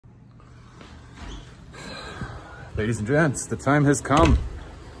Ladies and gents, the time has come.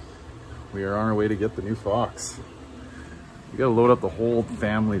 We are on our way to get the new Fox. We gotta load up the whole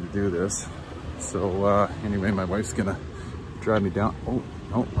family to do this. So anyway, my wife's gonna drive me down. Oh,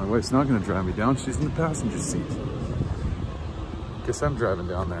 no, my wife's not gonna drive me down. She's in the passenger seat. Guess I'm driving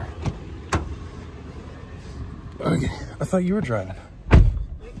down there. Okay, I thought you were driving.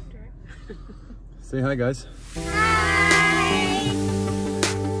 Say hi, guys.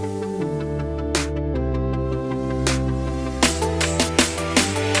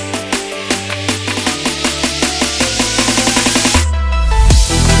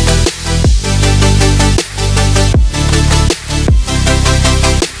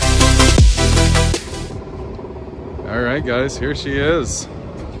 All right, guys, here she is.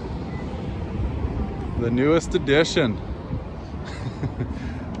 The newest edition.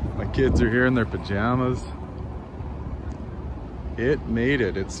 My kids are here in their pajamas. It made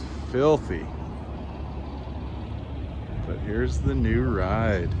it. It's filthy. But here's the new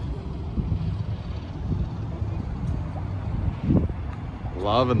ride.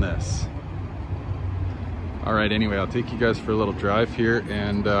 Loving this. All right, anyway, I'll take you guys for a little drive here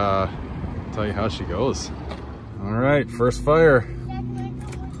and tell you how she goes. All right, first fire.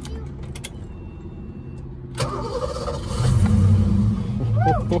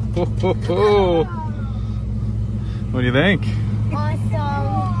 What do you think?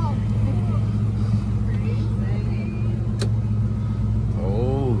 Awesome.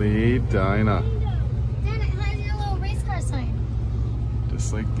 Holy Dinah. Dad, it has your little race car sign.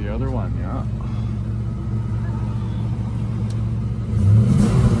 Just like the other one, yeah.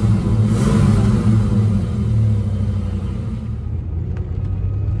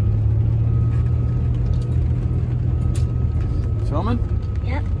 Filming?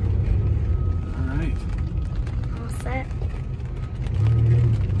 Yep. All right. All set.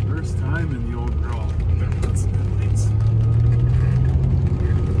 First time in the old girl. Better put some headlights.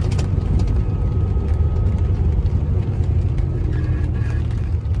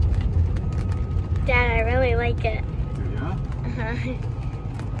 Dad, I really like it. Do ya? Uh-huh.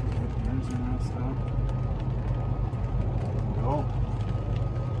 There's your last stop. Go.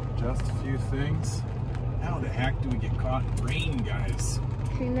 Just a few things. How the heck do we get caught in rain, guys?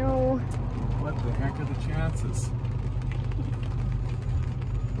 I know. What the heck are the chances?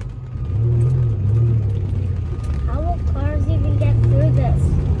 How will cars even get through this?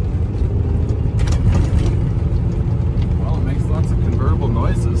 Well, it makes lots of convertible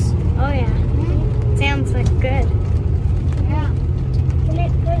noises. Oh yeah. Sounds like good. Yeah. Can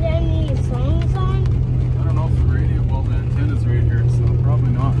it put any songs on? I don't know if the radio, well, the antenna's right here, so probably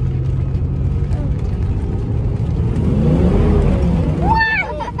not.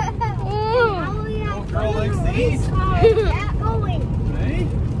 Girl likes to eat. Yeah, going. Hey?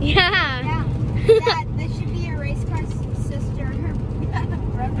 Yeah. Yeah. This should be a race car sister. You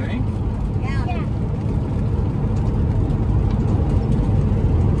think? Yeah. Yeah.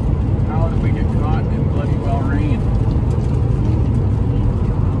 How did we get caught in bloody well rain?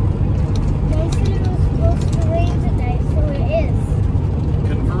 They said it was supposed to rain today, so it is.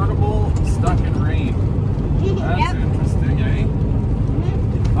 Convertible stuck in rain. That's Yep. interesting, eh?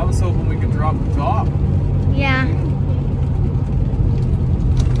 I was hoping we could drop the top. Yeah.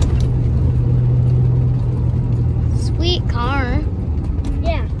 Sweet car.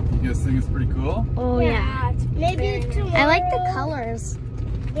 Yeah. You guys think it's pretty cool? Oh yeah. Maybe tomorrow. I like the colors.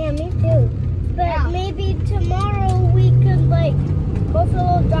 Yeah, me too. But maybe tomorrow we could like go for a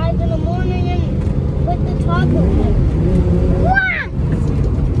little drive in the morning and put the top on.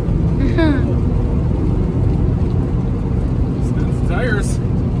 Spins the tires.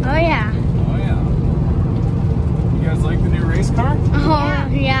 Oh yeah. Oh yeah. You guys like the new race car? Oh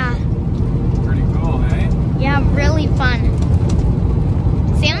yeah. Pretty cool, eh? Yeah, really fun.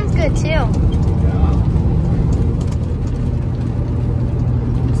 Sounds good too. Yeah.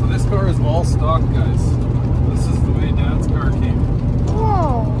 So this car is all stock, guys. This is the way Dad's car came.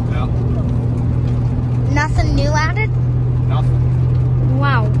 Oh. Yeah. Nothing new added?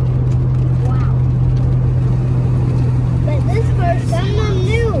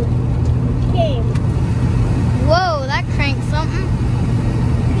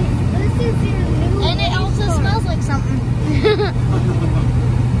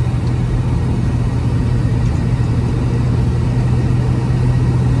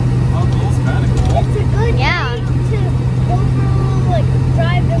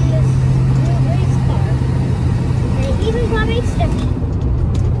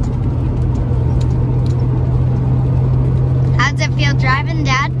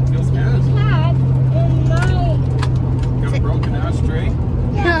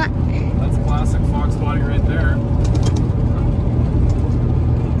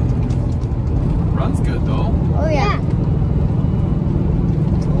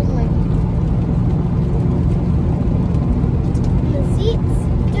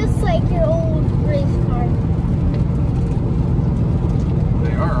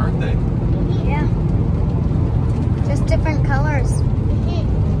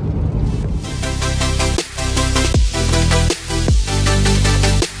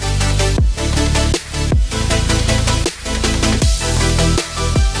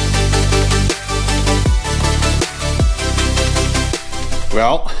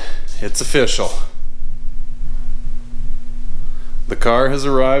 Well, it's official. The car has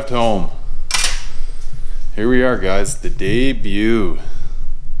arrived home. Here we are, guys, the debut.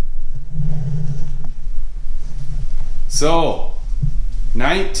 So,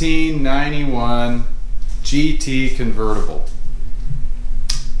 1991 GT Convertible.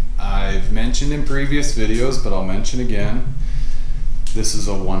 I've mentioned in previous videos, but I'll mention again, this is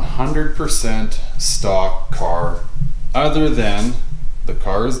a 100% stock car, other than the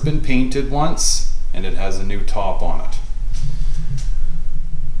car has been painted once and it has a new top on it.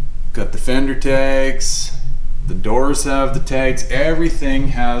 Got the fender tags, the doors have the tags, everything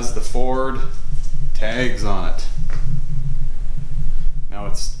has the Ford tags on it. Now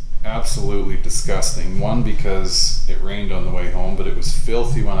it's absolutely disgusting. One, because it rained on the way home, but it was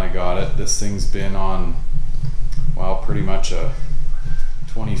filthy when I got it. This thing's been on, well, pretty much a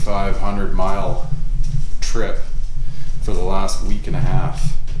 2,500 mile trip for the last week and a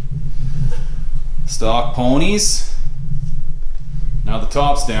half. Stock ponies. Now the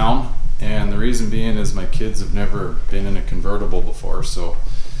top's down, and the reason being is my kids have never been in a convertible before, so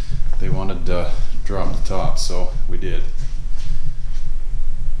they wanted to drop the top, so we did.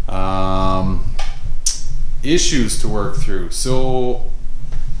 Issues to work through. So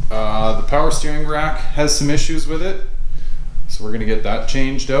the power steering rack has some issues with it, so we're gonna get that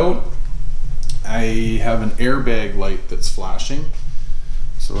changed out. I have an airbag light that's flashing,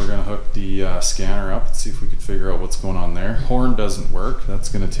 so we're gonna hook the scanner up and see if we can figure out what's going on there. Horn doesn't work. That's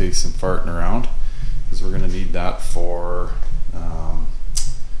gonna take some farting around, because we're gonna need that for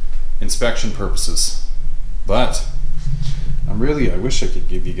inspection purposes. But I wish I could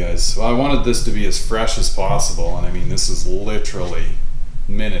give you guys, well, I wanted this to be as fresh as possible, and I mean, this is literally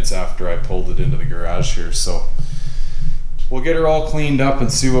minutes after I pulled it into the garage here, so we'll get her all cleaned up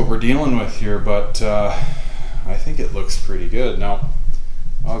and see what we're dealing with here, but I think it looks pretty good. Now,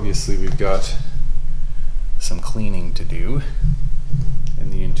 obviously we've got some cleaning to do,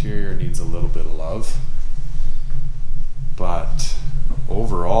 and the interior needs a little bit of love, but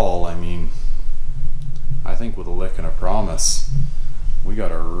overall, I mean, I think with a lick and a promise, we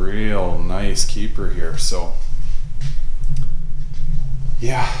got a real nice keeper here. So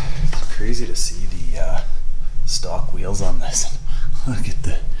yeah, it's crazy to see the stock wheels on this. Look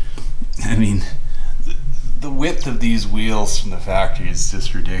at I mean, the width of these wheels from the factory is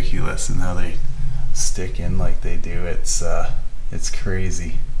just ridiculous, and how they stick in like they do. It's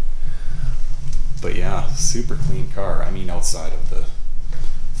crazy. But yeah, super clean car. I mean, outside of the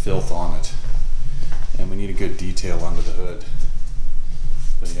filth on it. And we need a good detail under the hood.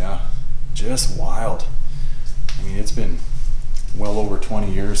 But yeah, just wild. I mean, it's been well over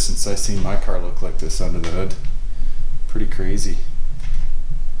 20 years since I seen my car look like this under the hood. Pretty crazy.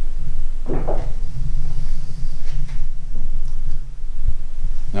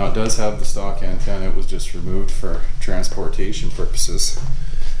 Now it does have the stock antenna. It was just removed for transportation purposes.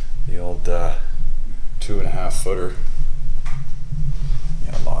 The old 2.5 footer.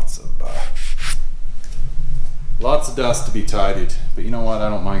 Yeah, lots of dust to be tidied, but you know what, I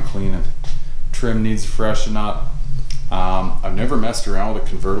don't mind cleaning. Trim needs freshen up. I've never messed around with a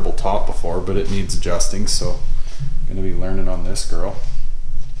convertible top before, but it needs adjusting, so I'm gonna be learning on this girl.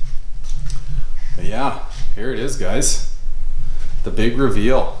 But yeah, here it is, guys. The big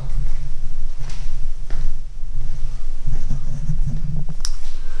reveal.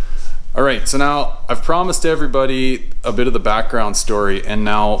 All right, so now I've promised everybody a bit of the background story, and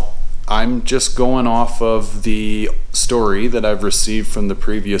now I'm just going off of the story that I've received from the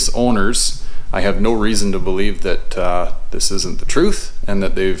previous owners. I have no reason to believe that this isn't the truth, and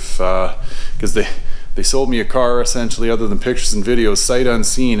that they've, because they sold me a car essentially, other than pictures and videos, sight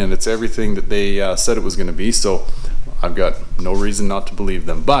unseen, and it's everything that they said it was going to be, so I've got no reason not to believe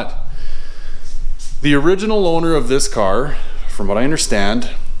them. But the original owner of this car, from what I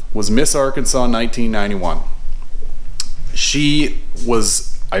understand, was Miss Arkansas in 1991. She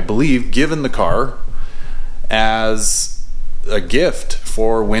was, I believe, given the car as a gift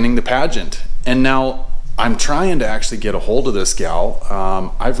for winning the pageant. And now I'm trying to actually get a hold of this gal.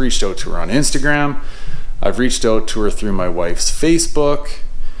 I've reached out to her on Instagram. I've reached out to her through my wife's Facebook.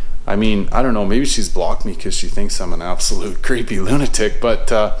 I mean, I don't know, maybe she's blocked me because she thinks I'm an absolute creepy lunatic,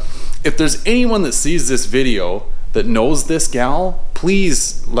 but if there's anyone that sees this video that knows this gal,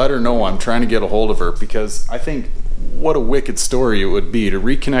 please let her know I'm trying to get a hold of her, because I think what a wicked story it would be to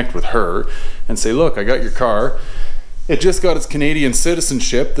reconnect with her and say, look, I got your car. It just got its Canadian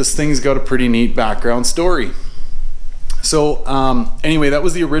citizenship. This thing's got a pretty neat background story. So anyway, that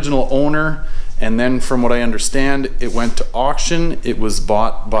was the original owner. And then from what I understand, it went to auction. It was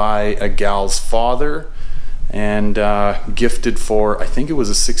bought by a gal's father. and gifted for, I think it was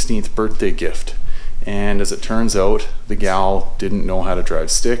a 16th birthday gift. And as it turns out, the gal didn't know how to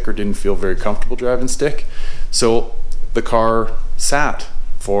drive stick, or didn't feel very comfortable driving stick. So the car sat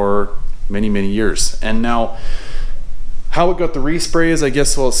for many, many years. And now, how it got the respray is, I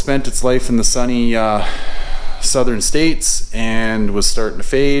guess, well, it spent its life in the sunny southern states and was starting to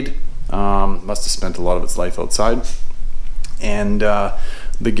fade. Must have spent a lot of its life outside. And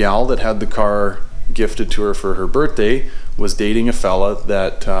the gal that had the car gifted to her for her birthday was dating a fella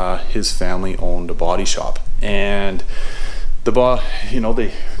that his family owned a body shop, and you know,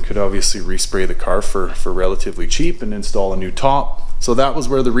 they could obviously respray the car for relatively cheap and install a new top. So that was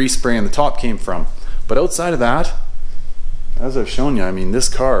where the respray and the top came from. But outside of that, as I've shown you, I mean, this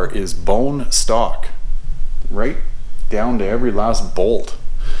car is bone stock, right down to every last bolt.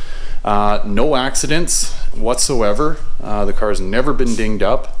 No accidents whatsoever. The car's never been dinged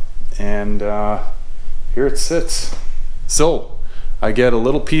up, and here it sits. So I get a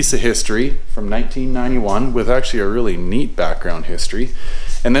little piece of history from 1991 with actually a really neat background history.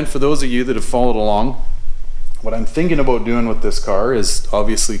 And then for those of you that have followed along, what I'm thinking about doing with this car is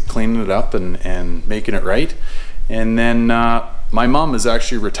obviously cleaning it up and making it right. And then my mom is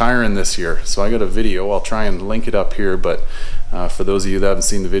actually retiring this year, so I got a video. I'll try and link it up here, but for those of you that haven't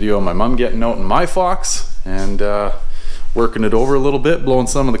seen the video, my mom getting out in my Fox and working it over a little bit, blowing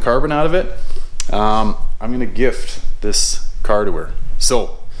some of the carbon out of it. I'm gonna gift this car to her.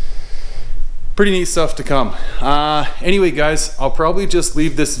 So pretty neat stuff to come. Anyway guys, I'll probably just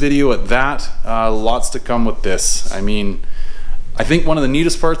leave this video at that. Lots to come with this. I mean, I think one of the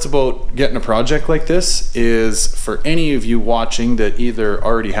neatest parts about getting a project like this is for any of you watching that either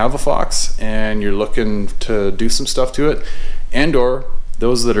already have a Fox and you're looking to do some stuff to it, and or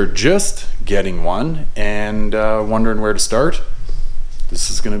those that are just getting one and wondering where to start. This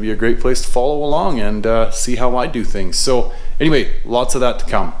is going to be a great place to follow along and see how I do things. So anyway, lots of that to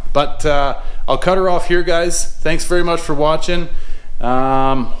come. But I'll cut her off here, guys. Thanks very much for watching.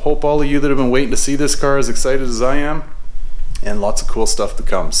 Hope all of you that have been waiting to see this car are as excited as I am. And lots of cool stuff to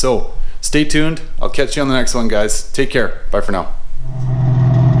come. So stay tuned. I'll catch you on the next one, guys. Take care. Bye for now.